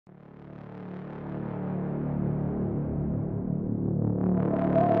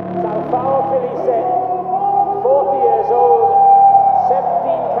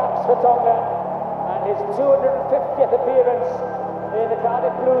his 250th appearance in the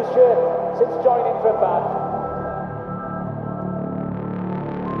Cardiff Blues shirt since joining from Bath.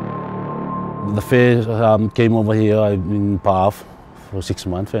 The first came over here in Bath for 6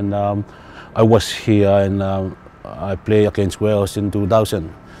 months, and I was here and I played against Wales in 2000.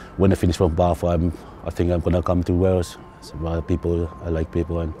 When I finished from Bath, I think I'm gonna come to Wales. People, I like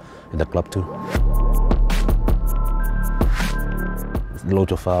people and in the club too.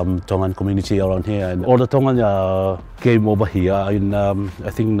 Lots of Tongan community around here, and all the Tongan came over here in I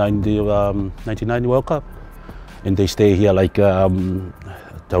think 1999 World Cup, and they stay here like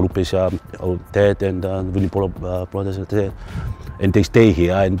Taurupe's dad and Vunipola brothers and they stay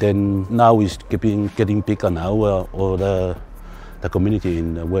here, and then now it's getting bigger now, all the community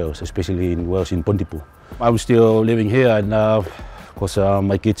in Wales, especially in Wales in Pontypool. I'm still living here, and because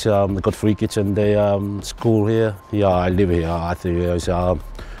my kids, I got 3 kids and they school here. Yeah, I live here. I think it's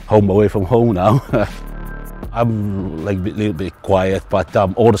home away from home now. I'm like a little bit quiet, but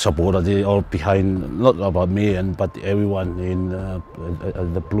all the supporters, they all behind, not about me, but everyone in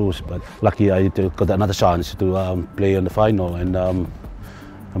the Blues. But lucky I got another chance to play in the final, and I'm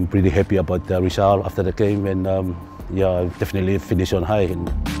pretty happy about the result after the game, and yeah, definitely finish on high.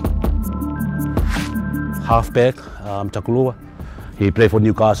 Halfback, Takulua. He played for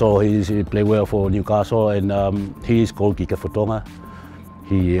Newcastle. He played well for Newcastle, and he is goal kicker for Tonga.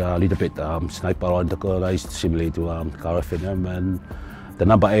 He a little bit sniper on the goal, similar to Cardiff. And the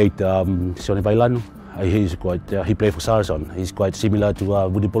number 8, Sonny Bailano. He's quite. He played for Saracen. He's quite similar to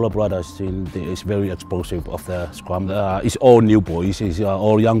Vunipola brothers. He's very explosive of the scrum. It's all new boys. He's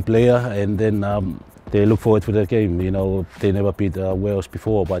all young player, and then they look forward to the game. You know, they never beat Wales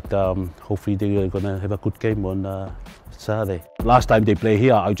before, but hopefully they're gonna have a good game on Saturday. Last time they play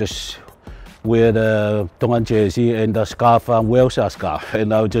here, I just wear the Tongan jersey and the scarf, Welsh scarf,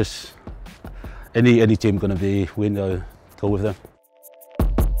 and I'll just any team gonna be win, I'll go with them.